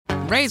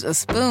raise a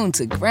spoon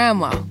to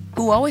Grandma,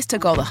 who always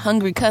took all the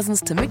hungry cousins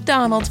to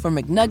McDonald's for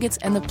McNuggets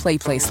and the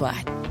Play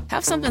Slide.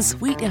 Have something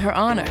sweet in her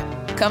honor.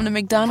 Come to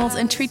McDonald's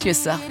and treat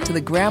yourself to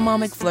the Grandma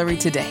McFlurry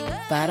today.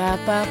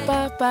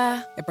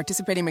 Ba-da-ba-ba-ba. At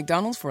participating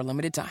McDonald's for a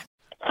limited time.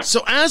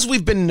 So as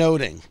we've been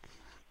noting,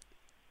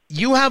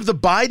 you have the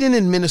Biden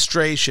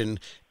administration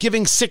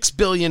giving $6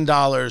 billion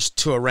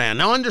to Iran.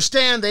 Now,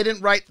 understand they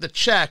didn't write the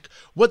check.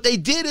 What they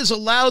did is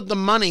allowed the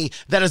money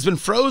that has been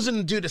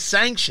frozen due to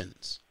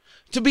sanctions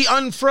to be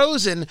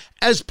unfrozen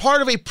as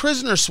part of a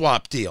prisoner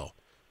swap deal.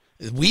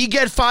 We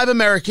get 5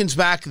 Americans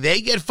back,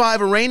 they get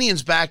 5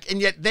 Iranians back, and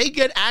yet they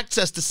get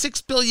access to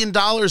 $6 billion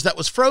that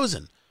was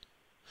frozen.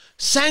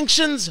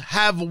 Sanctions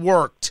have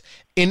worked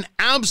in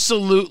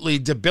absolutely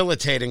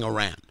debilitating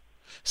Iran.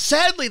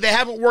 Sadly, they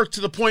haven't worked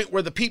to the point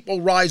where the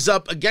people rise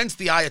up against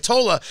the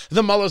Ayatollah,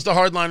 the mullahs, the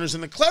hardliners,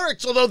 and the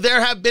clerics, although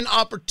there have been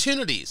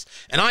opportunities,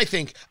 and I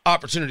think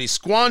opportunities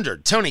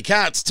squandered. Tony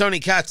Katz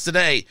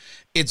Today.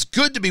 It's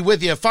good to be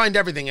with you. Find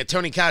everything at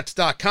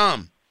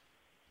TonyKatz.com.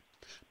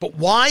 But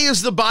why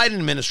is the Biden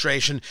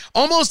administration,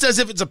 almost as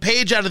if it's a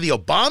page out of the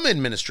Obama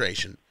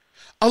administration,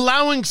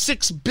 allowing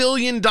 $6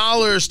 billion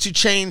to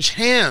change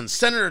hands?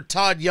 Senator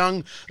Todd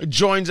Young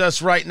joins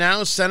us right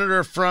now,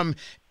 senator from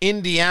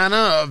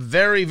Indiana,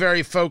 very,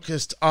 very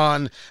focused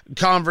on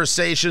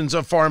conversations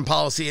of foreign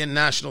policy and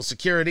national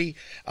security.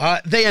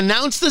 They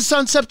announced this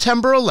on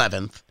September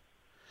 11th,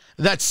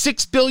 that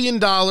 $6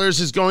 billion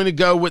is going to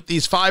go with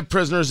these 5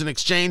 prisoners in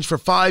exchange for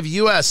 5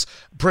 U.S.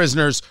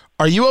 prisoners.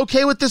 Are you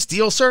okay with this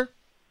deal, sir?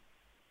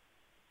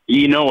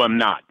 You know I'm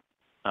not,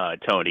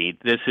 Tony.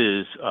 This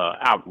is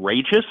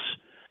outrageous.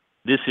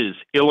 This is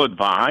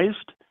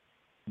ill-advised.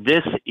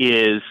 This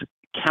is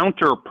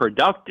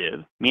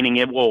counterproductive, meaning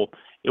it will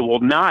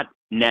not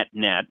net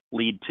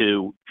lead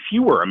to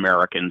fewer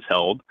Americans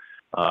held.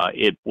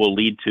 It will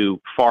lead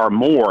to far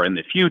more in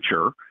the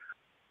future.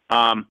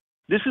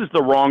 This is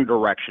the wrong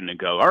direction to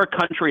go. Our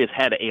country has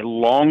had a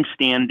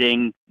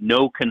long-standing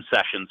no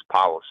concessions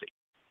policy.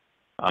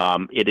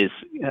 It has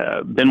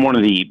been one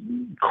of the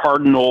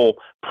cardinal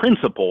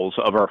principles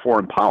of our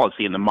foreign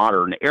policy in the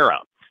modern era.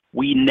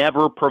 We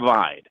never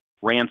provide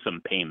ransom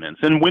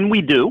payments. And when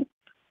we do,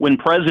 when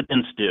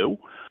presidents do,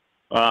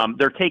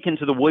 they're taken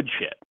to the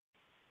woodshed.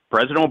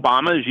 President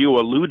Obama, as you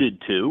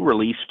alluded to,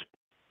 released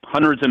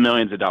hundreds of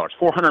millions of dollars,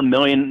 $400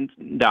 million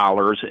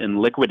in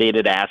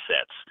liquidated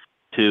assets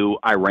to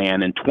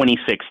Iran in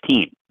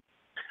 2016.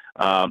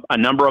 A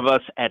number of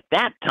us at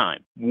that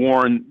time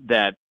warned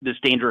that this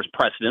dangerous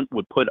precedent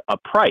would put a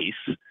price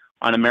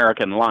on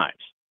American lives.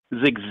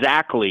 This is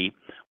exactly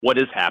what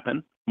has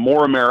happened.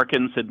 More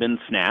Americans have been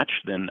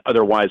snatched than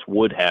otherwise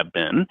would have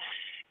been.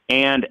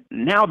 And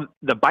now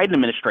the Biden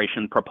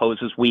administration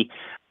proposes we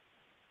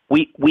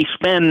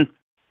spend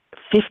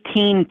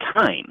 15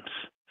 times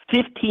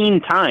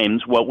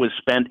what was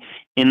spent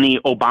in the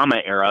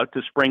Obama era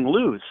to spring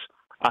loose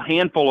a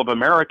handful of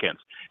Americans.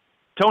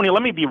 Tony,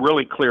 let me be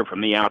really clear from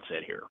the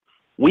outset here.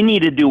 We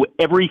need to do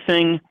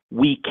everything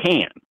we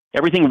can,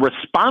 everything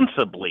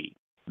responsibly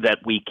that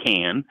we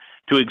can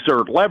to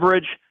exert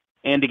leverage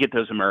and to get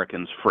those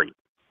Americans free.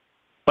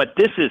 But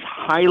this is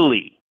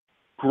highly,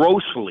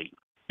 grossly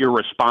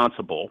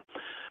irresponsible.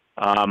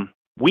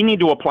 We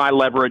need to apply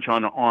leverage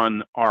on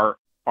our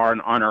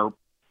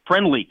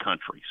friendly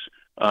countries,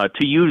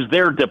 to use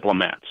their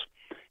diplomats,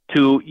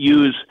 to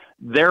use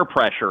their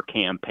pressure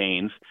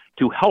campaigns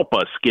to help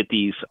us get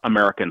these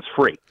Americans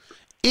free.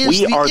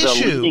 We are the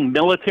leading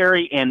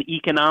military and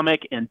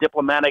economic and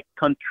diplomatic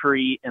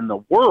country in the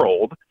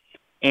world.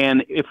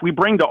 And if we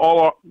bring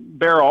to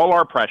bear all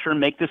our pressure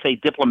and make this a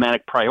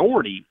diplomatic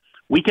priority,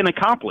 we can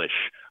accomplish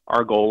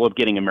our goal of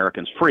getting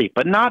Americans free,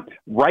 but not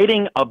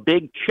writing a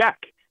big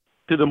check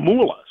to the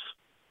mullahs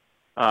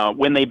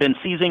when they've been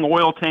seizing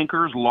oil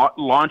tankers,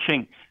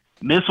 launching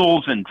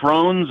missiles and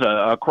drones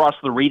across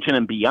the region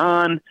and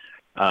beyond,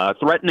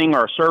 threatening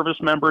our service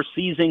members,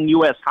 seizing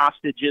U.S.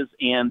 hostages,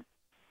 and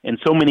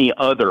so many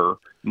other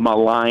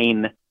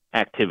malign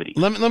activities.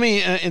 Let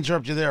me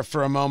interrupt you there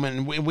for a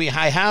moment.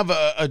 I have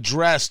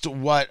addressed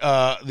what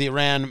the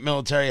Iran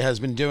military has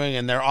been doing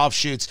and their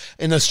offshoots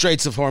in the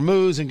Straits of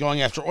Hormuz and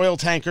going after oil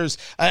tankers,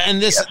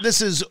 and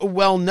this is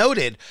well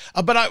noted.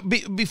 But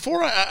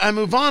before I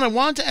move on, I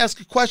want to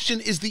ask a question.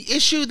 Is the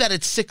issue that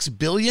it's $6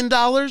 billion?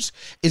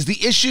 Is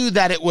the issue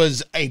that it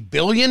was $1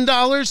 billion?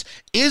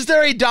 Is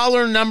there a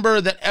dollar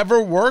number that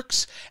ever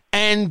works?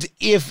 And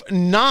if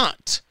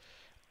not,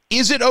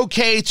 is it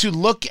okay to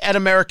look at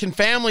American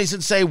families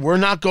and say, we're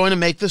not going to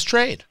make this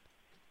trade?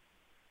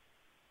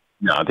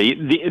 No,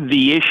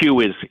 the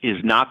issue is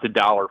not the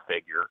dollar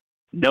figure.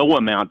 No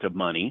amount of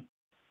money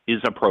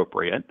is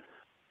appropriate.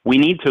 We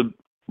need to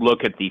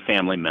look at the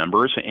family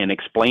members and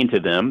explain to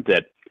them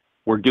that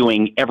we're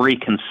doing every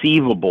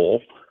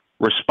conceivable,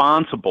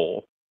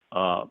 responsible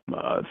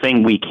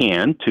thing we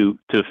can to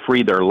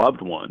free their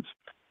loved ones.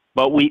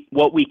 But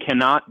what we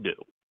cannot do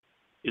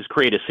is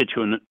create a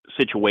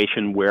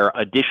situation where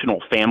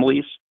additional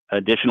families,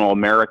 additional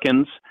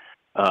Americans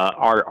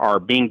are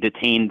being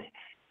detained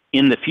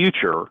in the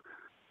future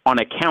on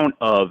account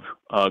of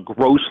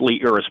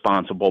grossly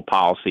irresponsible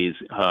policies,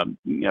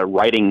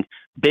 writing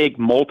big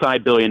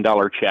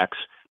multi-billion-dollar checks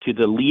to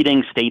the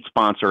leading state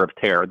sponsor of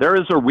terror. There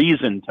is a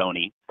reason,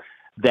 Tony,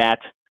 that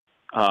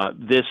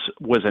this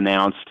was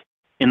announced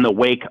in the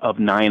wake of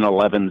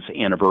 9/11's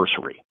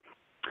anniversary.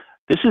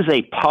 This is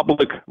a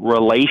public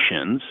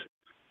relations,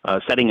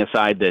 setting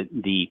aside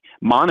the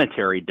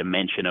monetary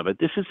dimension of it,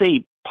 this is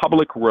a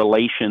public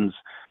relations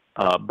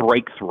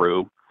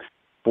breakthrough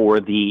for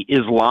the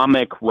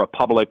Islamic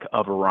Republic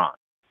of Iran.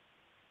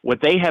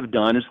 What they have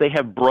done is they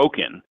have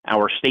broken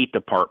our State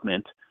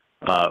Department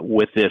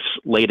with this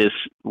latest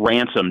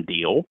ransom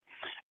deal,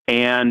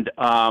 and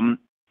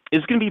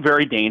is going to be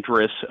very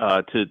dangerous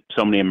to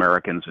so many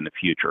Americans in the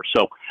future.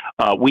 So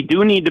we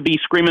do need to be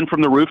screaming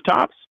from the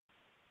rooftops.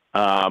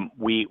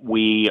 We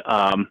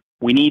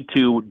need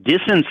to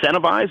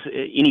disincentivize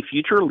any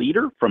future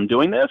leader from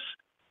doing this,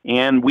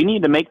 and we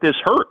need to make this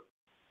hurt.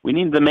 We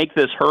need to make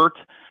this hurt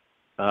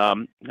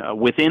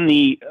within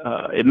the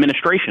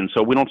administration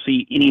so we don't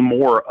see any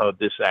more of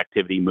this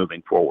activity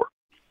moving forward.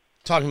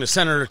 Talking to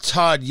Senator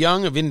Todd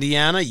Young of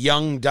Indiana,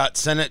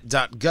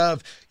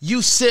 young.senate.gov.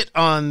 You sit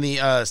on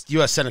the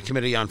U.S. Senate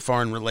Committee on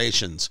Foreign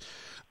Relations.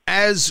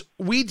 As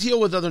we deal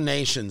with other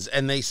nations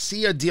and they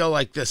see a deal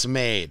like this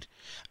made,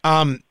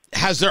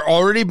 has there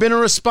already been a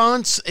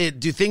response?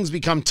 Do things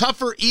become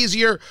tougher,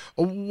 easier?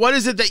 What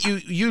is it that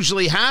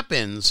usually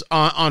happens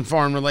on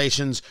foreign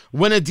relations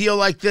when a deal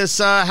like this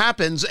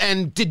happens?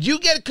 And did you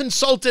get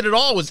consulted at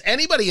all? Was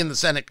anybody in the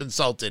Senate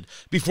consulted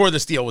before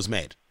this deal was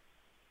made?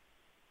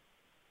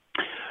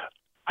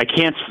 I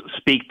can't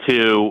speak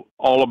to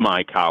all of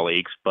my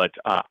colleagues, but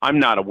I'm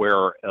not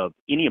aware of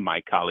any of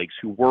my colleagues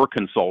who were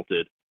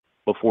consulted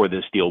before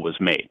this deal was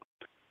made.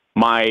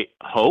 My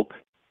hope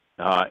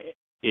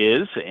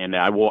is, and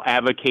I will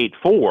advocate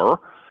for,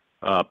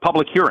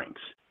 public hearings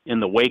in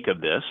the wake of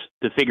this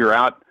to figure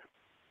out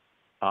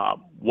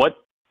what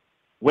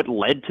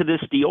led to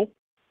this deal,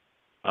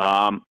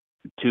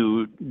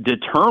 to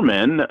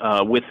determine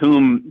with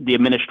whom the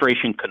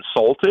administration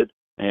consulted,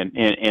 and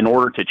in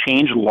order to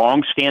change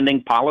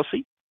long-standing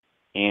policy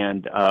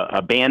and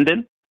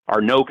abandon our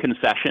no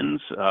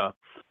concessions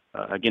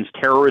against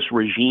terrorist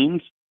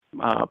regimes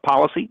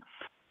policy.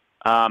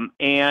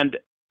 And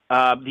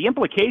the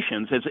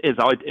implications,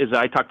 as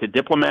I talk to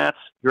diplomats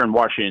here in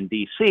Washington,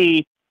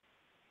 D.C.,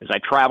 as I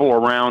travel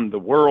around the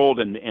world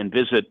and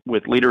visit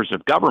with leaders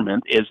of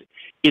government, is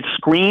it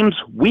screams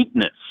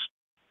weakness.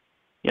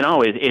 You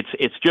know,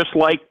 it's just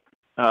like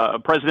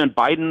President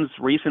Biden's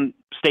recent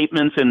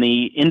statements in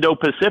the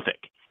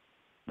Indo-Pacific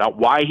about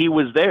why he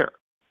was there.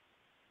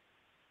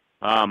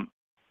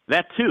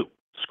 That, too,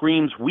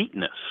 screams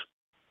weakness.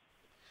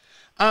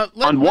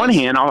 On one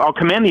hand, I'll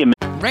commend the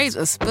Raise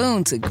a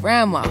spoon to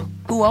Grandma,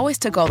 who always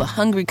took all the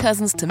hungry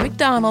cousins to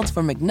McDonald's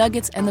for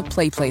McNuggets and the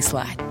Play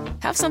Slide.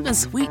 Have something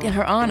sweet in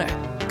her honor.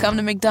 Come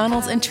to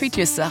McDonald's and treat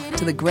yourself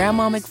to the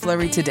Grandma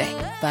McFlurry today.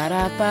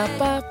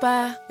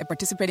 Ba-da-ba-ba-ba. At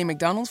participating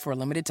McDonald's for a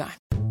limited time.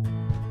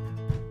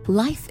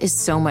 Life is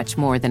so much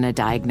more than a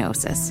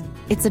diagnosis.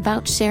 It's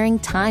about sharing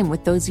time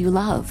with those you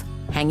love,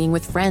 hanging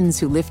with friends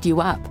who lift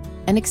you up,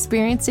 and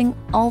experiencing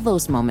all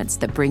those moments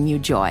that bring you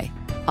joy.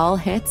 All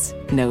hits,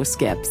 no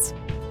skips.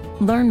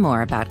 Learn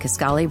more about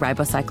Kisqali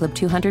Ribociclib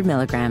 200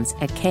 milligrams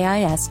at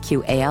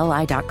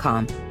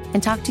KISQALI.com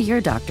and talk to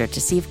your doctor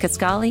to see if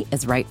Kisqali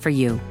is right for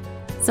you.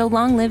 So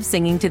long live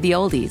singing to the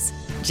oldies,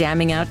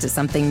 jamming out to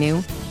something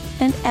new,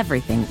 and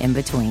everything in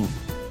between.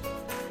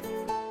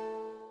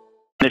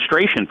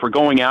 Administration for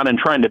going out and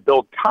trying to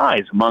build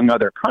ties among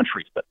other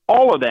countries. But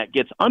all of that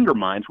gets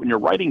undermined when you're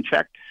writing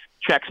checks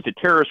to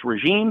terrorist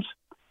regimes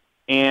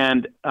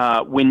and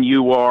when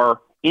you are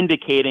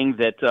indicating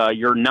that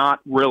you're not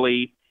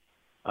really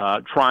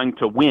trying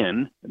to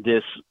win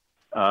this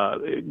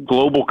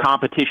global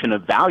competition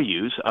of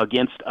values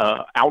against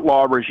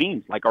outlaw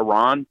regimes like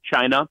Iran,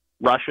 China,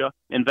 Russia,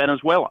 and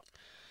Venezuela.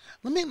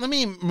 Let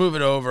me move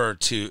it over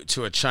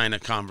to a China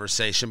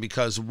conversation,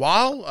 because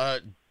while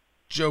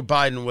Joe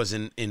Biden was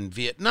in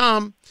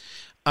Vietnam,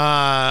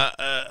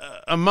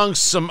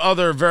 amongst some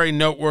other very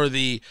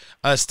noteworthy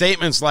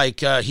statements like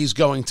he's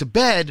going to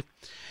bed,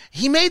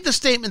 he made the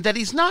statement that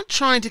he's not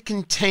trying to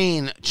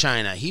contain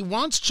China. He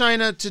wants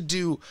China to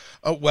do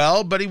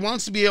well, but he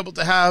wants to be able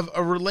to have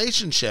a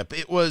relationship.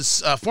 It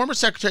was former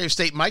Secretary of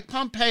State Mike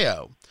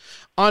Pompeo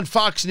on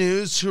Fox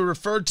News who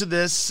referred to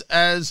this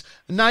as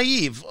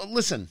naive.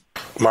 Listen.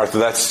 Martha,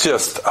 that's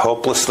just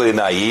hopelessly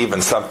naive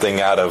and something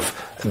out of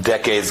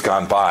decades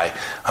gone by.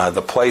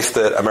 The place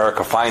that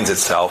America finds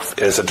itself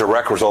is a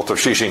direct result of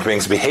Xi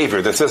Jinping's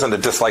behavior. This isn't a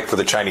dislike for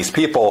the Chinese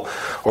people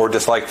or a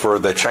dislike for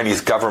the Chinese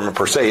government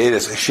per se. It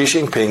is Xi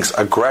Jinping's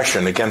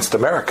aggression against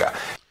America.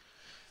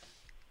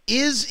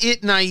 Is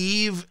it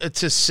naive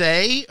to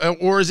say,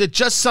 or is it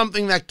just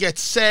something that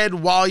gets said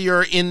while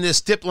you're in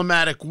this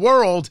diplomatic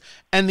world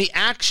and the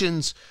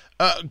actions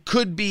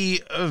could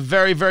be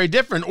very, very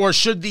different? Or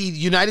should the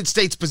United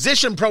States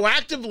position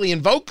proactively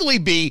and vocally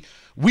be,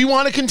 we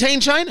want to contain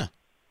China?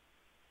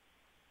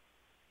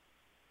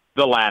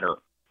 The latter.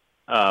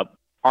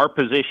 our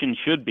position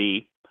should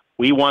be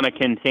we want to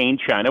contain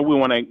China. We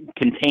want to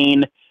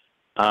contain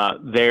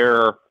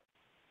their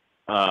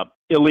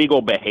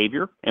illegal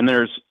behavior, and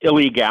there's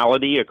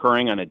illegality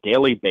occurring on a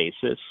daily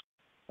basis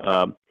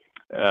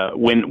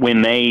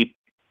when they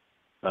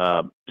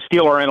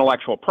steal our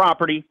intellectual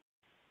property,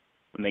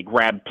 when they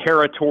grab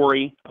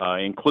territory,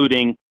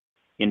 including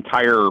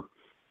entire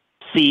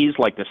seas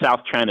like the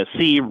South China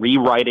Sea,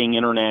 rewriting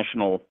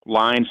international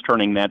lines,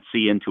 turning that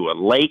sea into a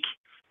lake,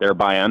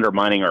 thereby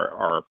undermining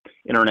our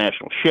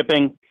international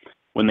shipping,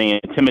 when they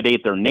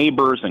intimidate their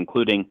neighbors,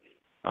 including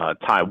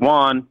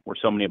Taiwan, where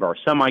so many of our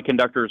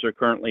semiconductors are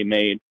currently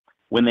made,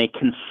 when they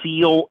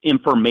conceal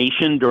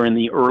information during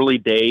the early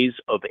days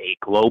of a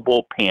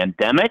global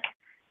pandemic,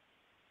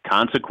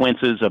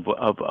 consequences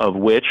of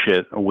which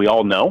we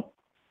all know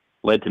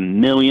led to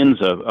millions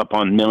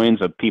upon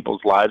millions of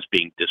people's lives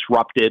being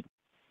disrupted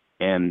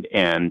and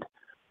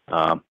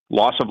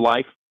loss of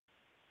life.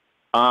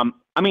 I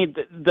mean,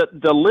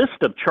 the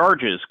list of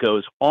charges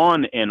goes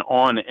on and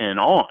on and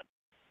on.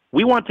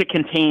 We want to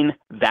contain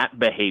that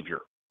behavior.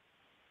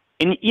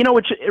 And, you know,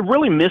 it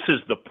really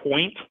misses the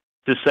point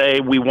to say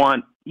we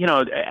want, you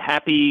know,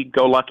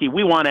 happy-go-lucky.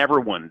 We want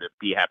everyone to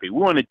be happy. We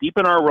want to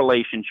deepen our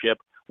relationship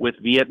with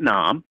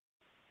Vietnam,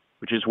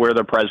 which is where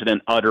the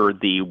president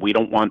uttered the "we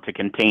don't want to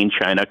contain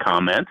China"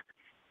 comment.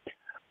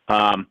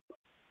 The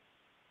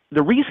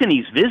reason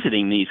he's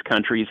visiting these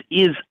countries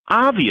is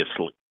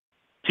obviously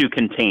to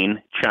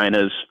contain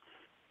China's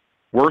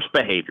worst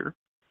behavior,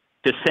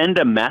 to send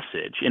a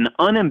message, an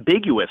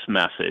unambiguous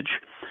message,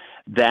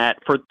 that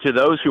to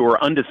those who are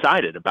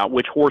undecided about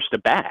which horse to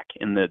back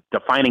in the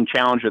defining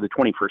challenge of the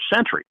 21st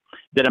century,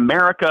 that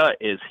America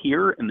is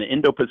here in the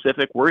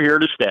Indo-Pacific, we're here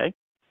to stay,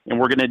 and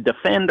we're going to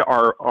defend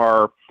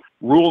our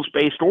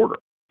rules-based order,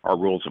 our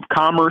rules of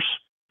commerce.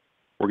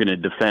 We're going to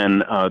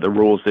defend the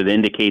rules that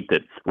indicate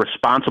that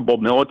responsible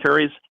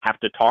militaries have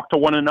to talk to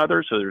one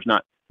another so there's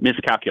not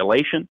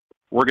miscalculation.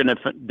 We're going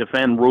to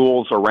defend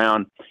rules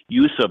around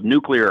use of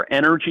nuclear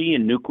energy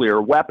and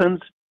nuclear weapons.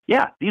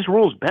 Yeah, these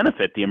rules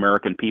benefit the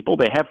American people.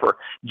 They have for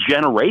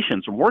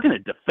generations, and we're going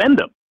to defend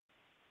them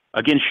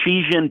against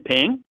Xi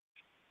Jinping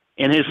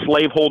and his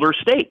slaveholder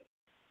state.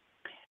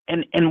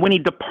 And when he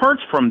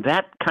departs from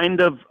that kind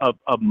of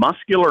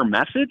muscular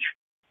message,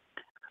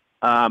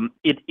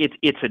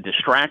 it's a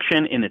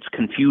distraction and it's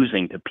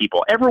confusing to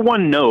people.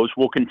 Everyone knows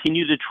we'll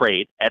continue to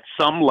trade at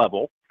some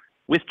level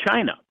with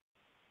China.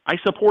 I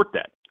support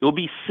that. It would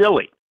be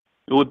silly.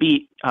 It would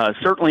be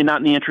certainly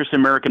not in the interest of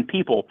American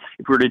people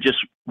if we were to just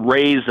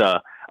raise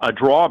a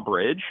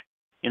drawbridge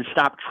and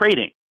stop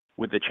trading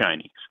with the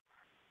Chinese,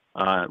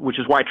 which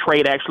is why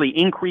trade actually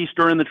increased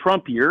during the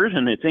Trump years,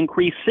 and it's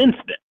increased since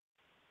then.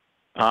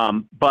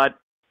 But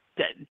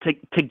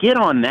to get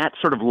on that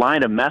sort of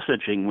line of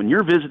messaging when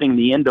you're visiting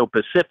the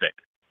Indo-Pacific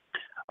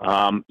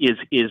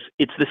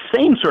it's the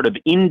same sort of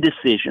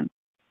indecision.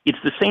 It's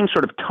the same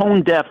sort of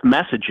tone-deaf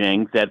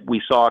messaging that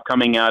we saw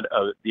coming out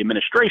of the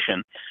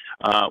administration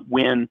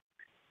when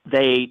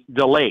they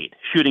delayed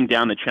shooting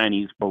down the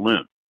Chinese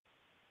balloon.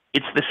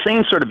 It's the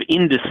same sort of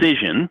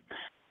indecision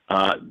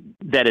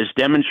that is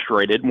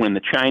demonstrated when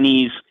the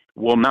Chinese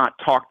will not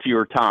talk to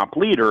your top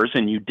leaders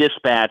and you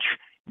dispatch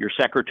your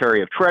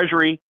Secretary of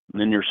Treasury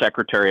and then your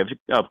Secretary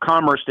of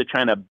Commerce to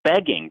China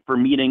begging for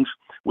meetings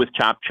with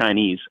top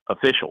Chinese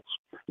officials.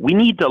 We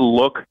need to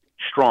look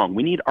strong.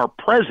 We need our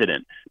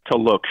president to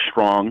look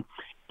strong.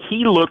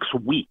 He looks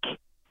weak.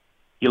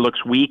 He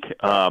looks weak,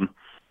 on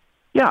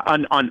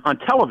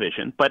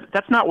television, but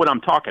that's not what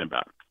I'm talking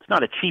about. It's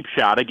not a cheap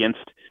shot against,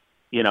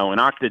 an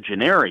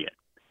octogenarian.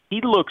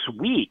 He looks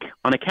weak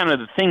on account of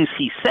the things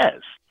he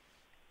says.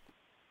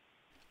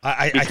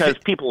 Because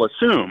people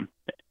assume.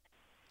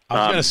 I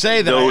was going to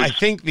say that I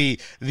think the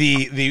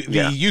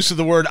use of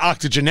the word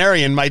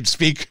octogenarian might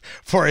speak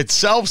for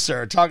itself,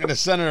 sir. Talking to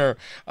Senator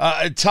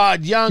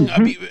Todd Young,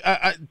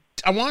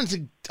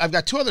 I've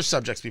got two other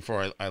subjects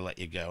before I let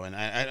you go, and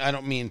I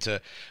don't mean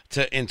to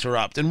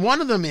interrupt. And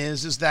one of them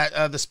is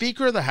that the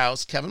Speaker of the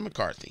House, Kevin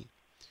McCarthy,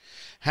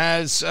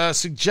 has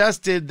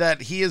suggested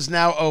that he is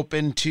now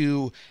open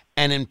to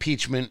an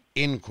impeachment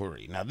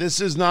inquiry. Now, this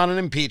is not an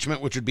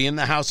impeachment, which would be in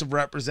the House of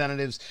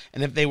Representatives,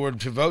 and if they were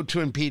to vote to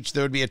impeach,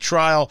 there would be a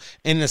trial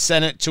in the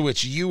Senate to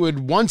which you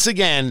would once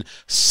again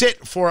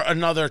sit for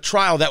another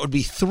trial. That would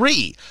be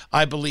 3,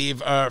 I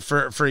believe,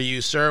 for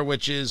you, sir,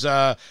 which is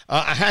a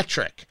hat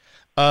trick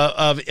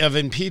of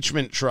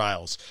impeachment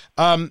trials.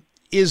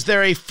 Is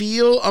there a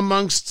feel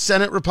amongst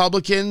Senate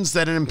Republicans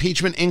that an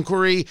impeachment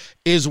inquiry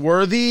is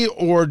worthy,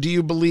 or do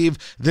you believe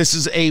this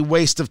is a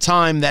waste of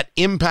time that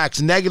impacts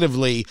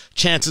negatively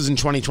chances in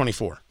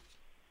 2024?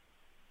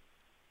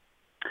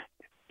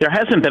 There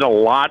hasn't been a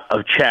lot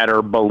of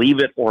chatter, believe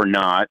it or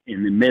not,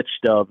 in the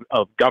midst of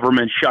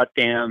government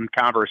shutdown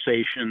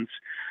conversations.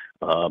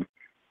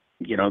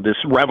 This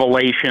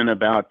revelation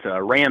about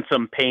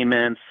ransom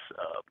payments,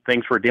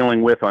 things we're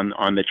dealing with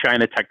on the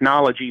China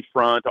technology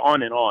front,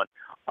 on and on,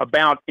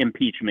 about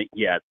impeachment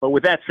yet. But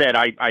with that said,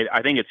 I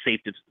think it's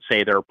safe to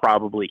say there are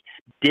probably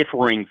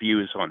differing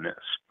views on this.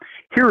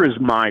 Here is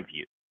my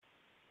view.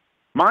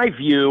 My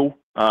view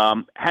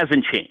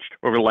hasn't changed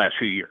over the last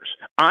few years.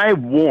 I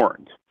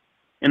warned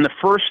in the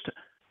first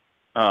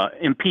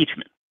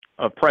impeachment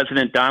of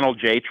President Donald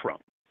J.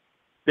 Trump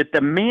that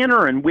the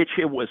manner in which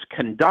it was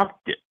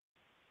conducted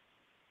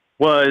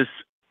was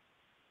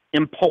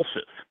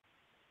impulsive,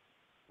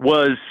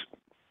 was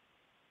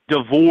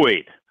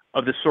devoid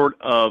of the sort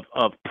of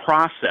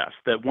process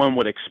that one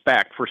would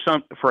expect for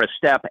a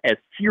step as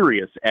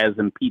serious as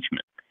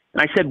impeachment.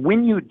 And I said,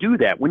 when you do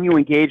that, when you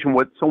engage in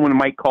what someone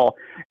might call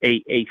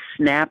a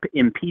snap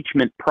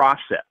impeachment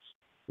process,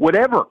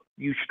 whatever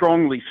you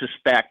strongly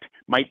suspect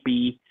might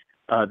be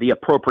the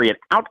appropriate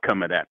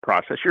outcome of that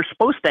process, you're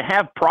supposed to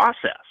have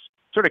process,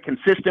 sort of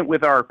consistent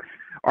with our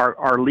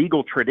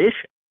legal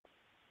tradition.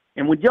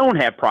 And when you don't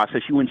have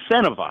process, you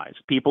incentivize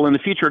people in the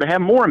future to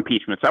have more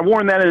impeachments. I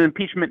warned that in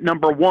impeachment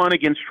number 1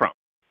 against Trump.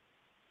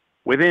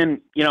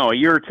 Within, a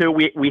year or two,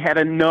 we had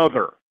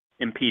another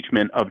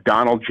impeachment of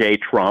Donald J.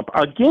 Trump.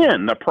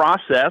 Again, the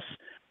process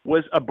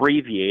was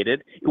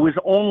abbreviated. It was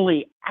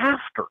only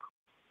after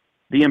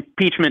the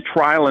impeachment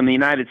trial in the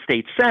United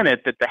States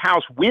Senate that the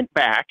House went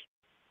back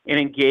and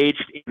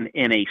engaged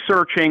in a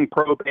searching,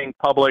 probing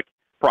public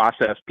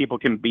process. People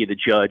can be the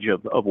judge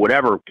of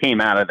whatever came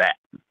out of that.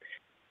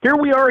 Here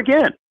we are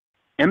again,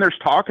 and there's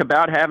talk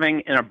about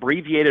having an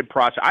abbreviated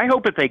process. I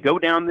hope if they go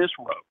down this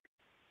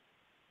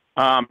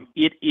road,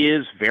 it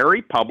is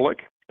very public.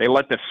 They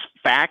let the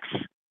facts,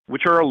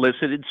 which are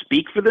elicited,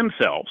 speak for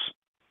themselves.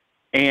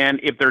 And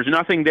if there's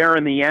nothing there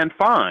in the end,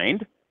 fine.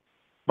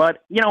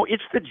 But,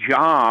 it's the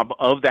job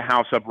of the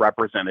House of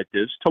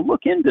Representatives to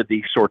look into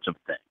these sorts of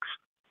things.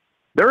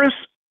 There's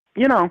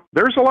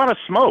a lot of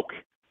smoke.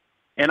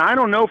 And I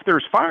don't know if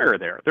there's fire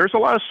there. There's a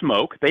lot of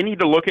smoke. They need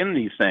to look into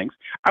these things.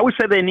 I would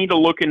say they need to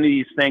look into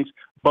these things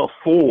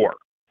before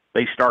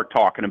they start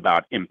talking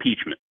about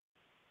impeachment.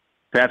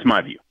 That's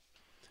my view.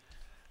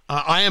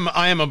 I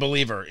am a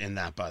believer in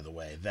that, by the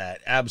way,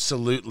 that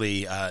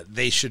absolutely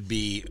they should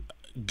be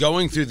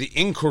going through the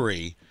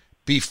inquiry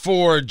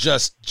before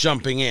just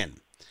jumping in.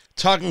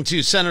 Talking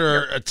to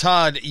Senator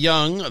Todd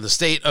Young of the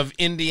state of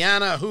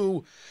Indiana,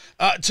 who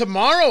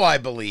tomorrow, I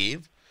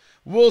believe,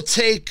 will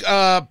take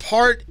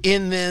part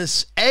in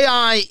this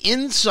AI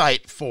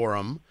Insight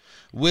Forum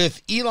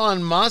with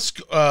Elon Musk,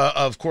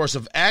 of course,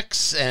 of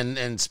X and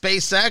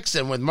SpaceX,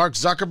 and with Mark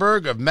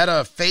Zuckerberg of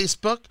Meta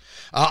Facebook.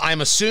 I'm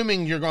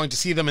assuming you're going to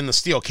see them in the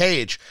steel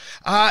cage.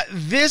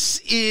 This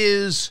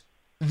is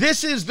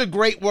the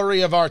great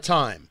worry of our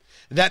time,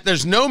 that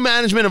there's no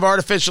management of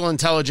artificial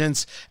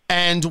intelligence,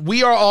 and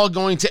we are all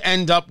going to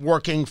end up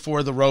working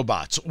for the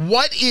robots.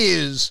 What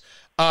is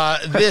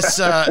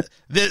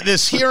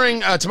this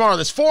hearing tomorrow,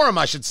 this forum,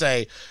 I should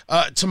say,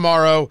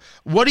 tomorrow?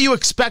 What are you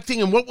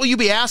expecting, and what will you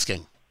be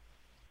asking?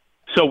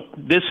 So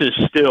this is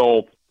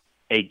still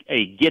a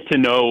get to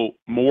know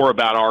more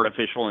about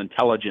artificial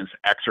intelligence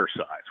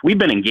exercise. We've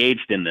been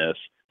engaged in this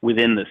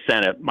within the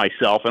Senate,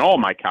 myself and all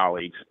my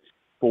colleagues,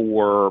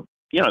 for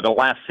the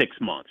last 6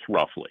 months,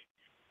 roughly.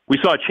 We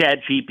saw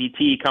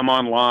ChatGPT come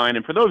online,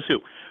 and for those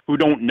who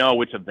don't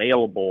know, it's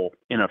available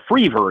in a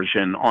free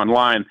version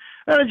online.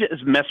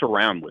 Just mess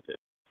around with it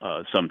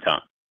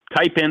sometime.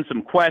 Type in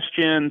some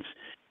questions.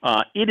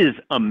 It is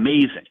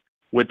amazing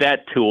what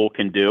that tool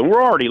can do. And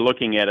we're already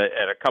looking at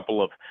a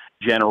couple of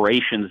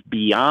generations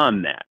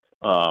beyond that.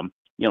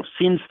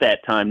 Since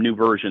that time, new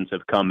versions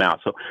have come out.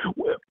 So,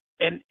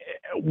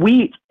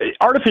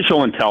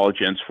 artificial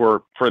intelligence,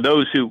 for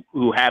those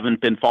who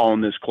haven't been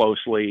following this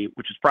closely,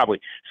 which is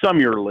probably some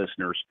of your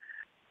listeners,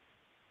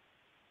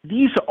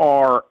 these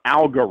are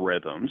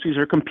algorithms. These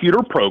are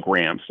computer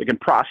programs that can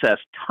process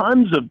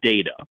tons of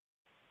data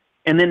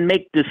and then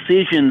make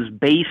decisions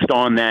based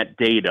on that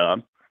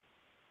data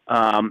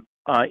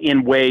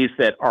in ways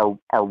that are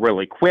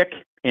really quick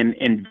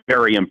and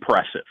very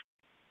impressive.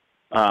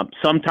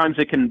 Sometimes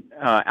it can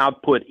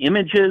output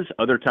images.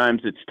 Other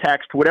times it's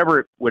text,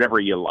 whatever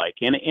you like.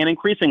 And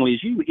increasingly,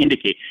 as you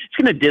indicate,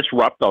 it's going to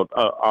disrupt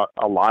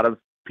a lot of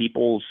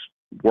people's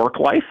work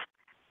life.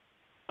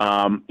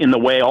 In the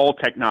way all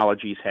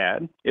technologies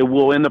had. It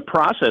will, in the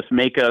process,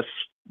 make us,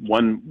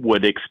 one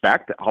would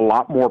expect, a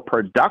lot more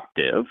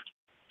productive.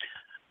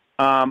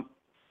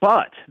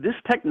 But this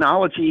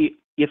technology,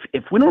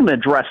 if we don't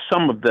address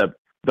some of the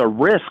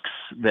risks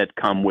that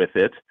come with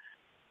it,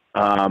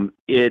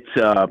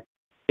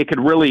 it could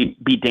really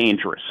be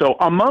dangerous. So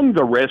among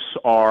the risks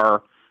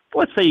are,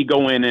 let's say you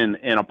go in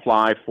and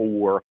apply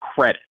for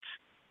credit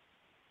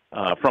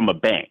from a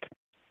bank.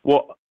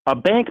 Well, a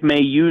bank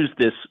may use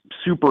this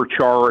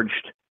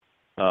supercharged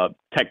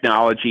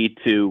technology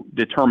to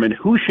determine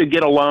who should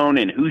get a loan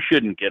and who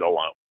shouldn't get a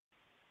loan.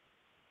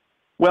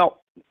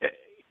 Well,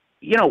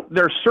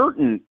 there are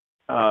certain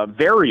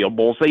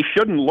variables they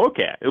shouldn't look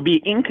at. It would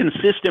be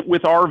inconsistent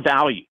with our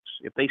values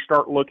if they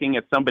start looking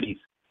at somebody's,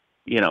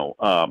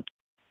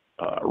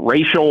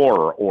 racial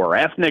or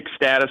ethnic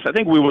status. I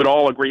think we would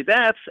all agree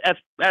that's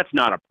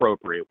not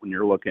appropriate when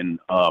you're looking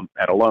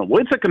at a loan.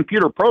 Well, it's a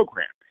computer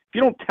program. If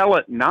you don't tell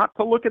it not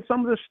to look at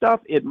some of this stuff,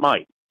 it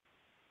might.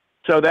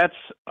 So that's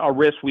a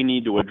risk we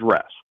need to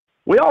address.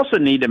 We also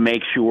need to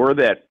make sure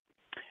that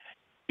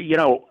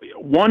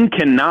one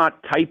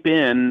cannot type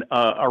in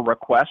a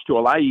request to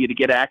allow you to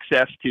get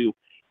access to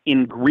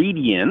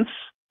ingredients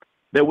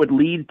that would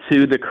lead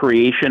to the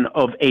creation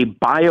of a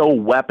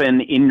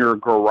bioweapon in your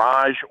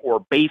garage or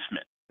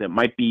basement that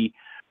might be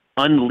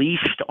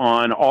unleashed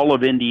on all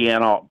of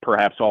Indiana,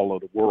 perhaps all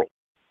of the world.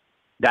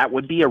 That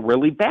would be a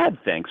really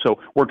bad thing. So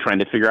we're trying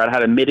to figure out how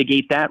to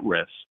mitigate that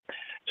risk.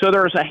 So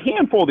there's a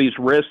handful of these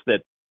risks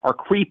that are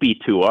creepy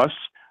to us.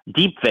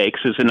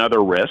 Deepfakes is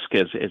another risk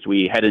as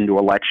we head into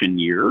election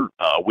year.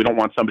 We don't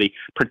want somebody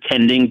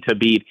pretending to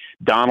be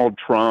Donald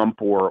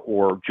Trump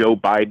or Joe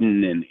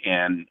Biden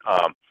and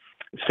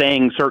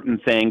saying certain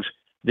things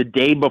the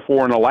day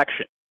before an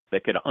election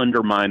that could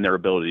undermine their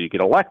ability to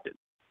get elected.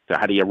 So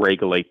how do you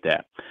regulate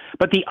that?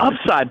 But the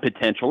upside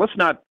potential, let's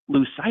not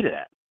lose sight of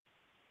that.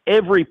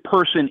 Every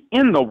person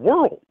in the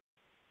world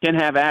can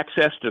have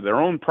access to their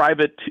own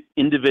private,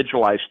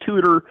 individualized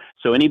tutor,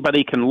 so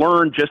anybody can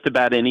learn just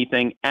about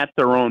anything at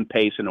their own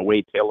pace in a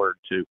way tailored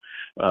to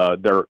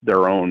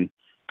their own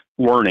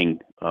learning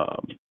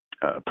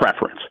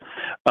preference.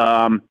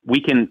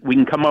 We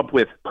can come up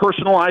with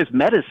personalized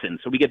medicine,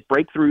 so we get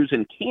breakthroughs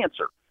in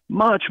cancer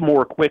much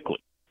more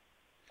quickly.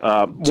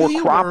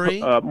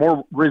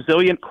 More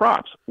resilient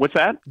crops. What's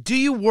that? Do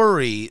you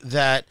worry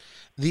that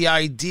the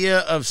idea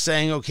of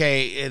saying,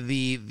 okay,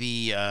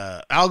 the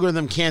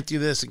algorithm can't do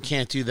this and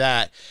can't do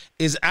that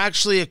is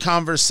actually a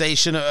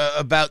conversation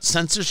about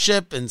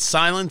censorship and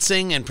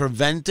silencing and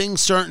preventing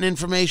certain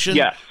information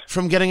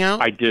from getting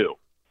out? I do.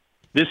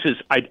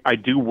 I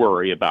do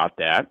worry about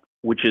that,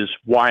 which is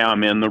why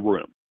I'm in the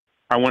room.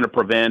 I want to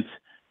prevent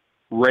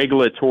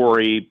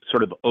regulatory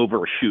sort of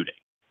overshooting.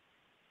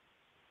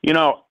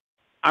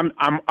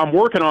 I'm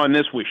working on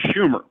this with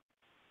Schumer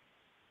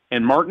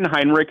and Martin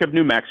Heinrich of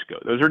New Mexico.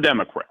 Those are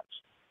Democrats.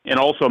 And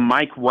also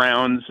Mike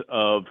Rounds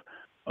of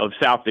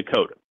South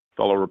Dakota,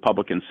 fellow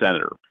Republican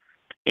senator.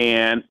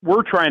 And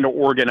we're trying to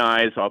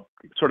organize a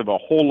sort of a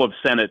whole of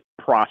Senate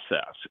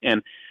process.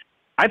 And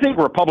I think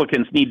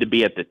Republicans need to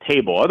be at the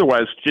table.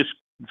 Otherwise, it's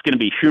going to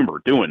be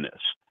Schumer doing this.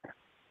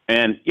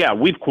 And yeah,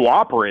 we've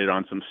cooperated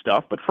on some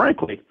stuff, but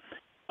frankly,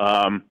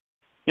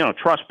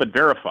 trust but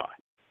verify.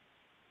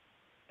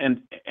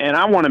 And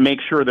I want to make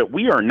sure that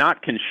we are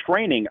not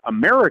constraining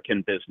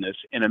American business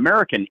and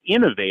American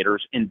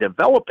innovators in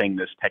developing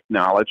this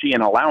technology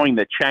and allowing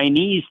the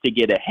Chinese to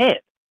get ahead.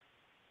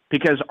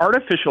 Because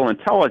artificial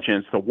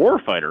intelligence, the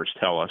warfighters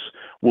tell us,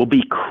 will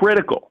be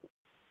critical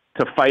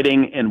to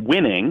fighting and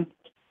winning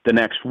the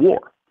next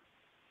war.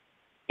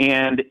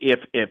 And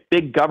if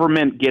big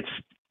government gets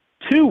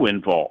too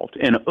involved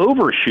and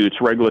overshoots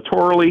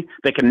regulatorily,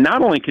 they can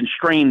not only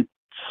constrain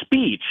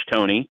speech,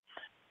 Tony,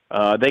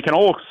 they can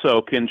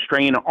also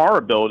constrain our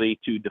ability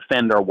to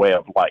defend our way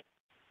of life.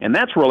 And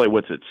that's really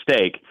what's at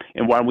stake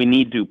and why we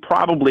need to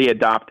probably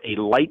adopt a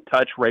light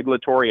touch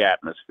regulatory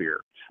atmosphere.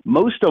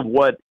 Most of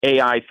what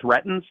AI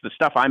threatens, the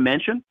stuff I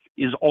mentioned,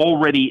 is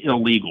already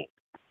illegal.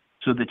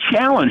 So the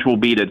challenge will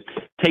be to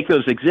take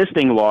those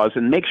existing laws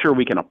and make sure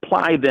we can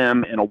apply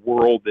them in a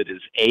world that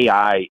is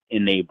AI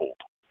enabled.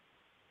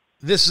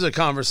 This is a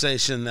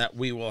conversation that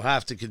we will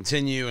have to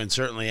continue, and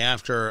certainly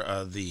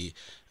after the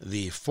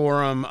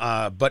forum.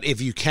 But if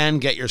you can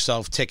get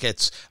yourself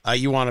tickets,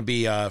 you want to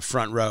be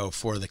front row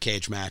for the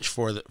cage match.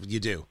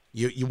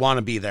 You want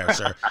to be there,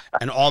 sir,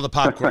 and all the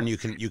popcorn you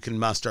can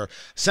muster.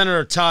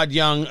 Senator Todd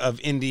Young of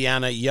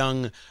Indiana,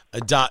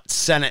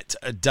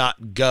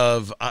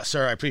 young.senate.gov.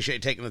 Sir, I appreciate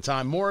you taking the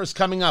time. More is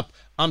coming up.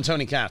 I'm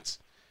Tony Katz.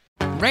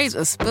 Raise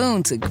a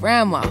spoon to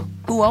Grandma,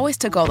 who always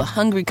took all the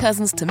hungry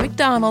cousins to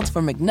McDonald's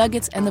for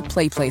McNuggets and the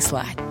Play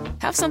Slide.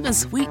 Have something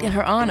sweet in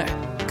her honor.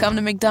 Come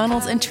to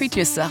McDonald's and treat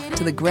yourself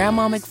to the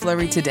Grandma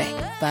McFlurry today.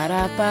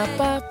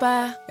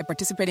 Ba-da-ba-ba-ba. At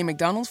participating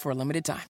McDonald's for a limited time.